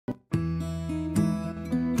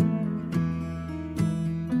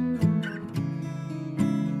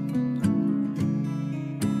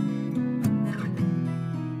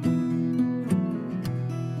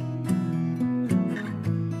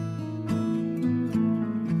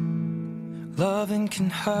Loving can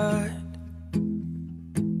hurt.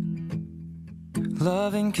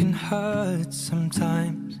 Loving can hurt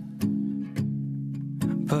sometimes,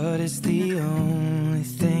 but it's the only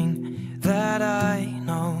thing that I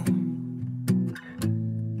know.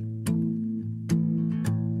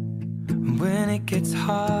 When it gets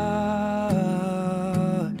hard,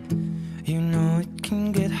 you know it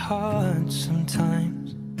can get hard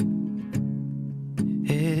sometimes.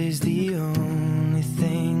 It is the only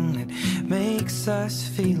thing that makes us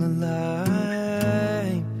feel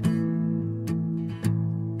alive.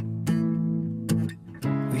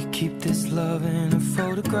 We keep this love in a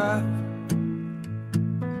photograph.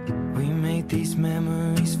 We make these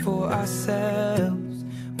memories for ourselves,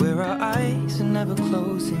 where our eyes are never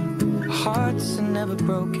closing, our hearts are never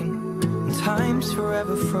broken, and time's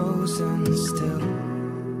forever frozen still.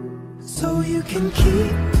 So you can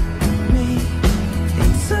keep me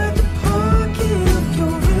inside the pocket of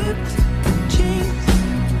your ripped jeans,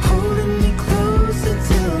 holding me closer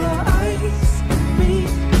till our eyes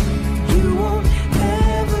meet. You won't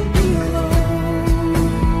ever be alone.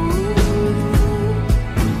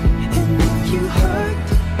 And if you hurt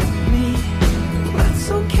me, that's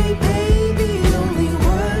okay, baby. Only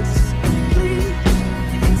words bleed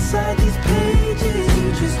inside these pages. You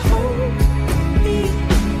just hold me.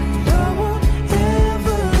 I won't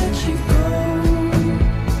ever let you go.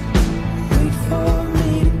 Wait for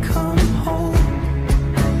me to come home.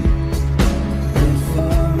 Wait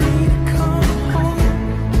for me to come home.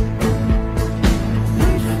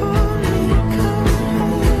 Wait for me to come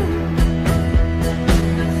home.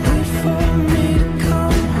 Wait for me to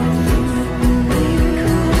come home.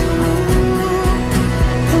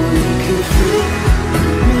 Oh, you can feel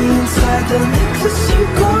me inside the necklace you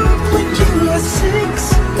got when you were 16,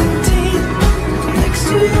 next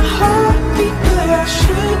to your heartbeat where I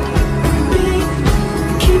should be.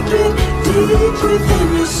 Keep it deep within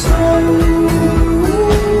your soul.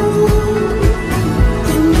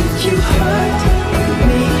 And if you hurt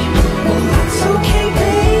me, well, that's okay,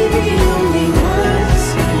 baby. Only words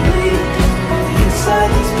bleed inside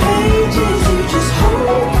these pages. You just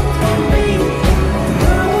hold me.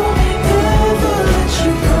 I won't ever let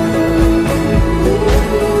you go.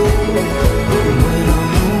 When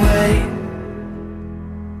I'm away,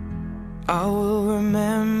 I will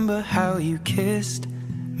remember how you kissed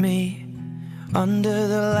me under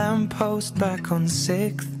the lamppost back on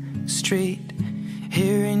 6th Street,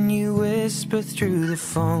 hearing you whisper through the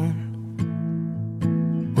phone.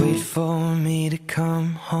 Wait for me to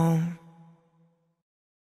come home.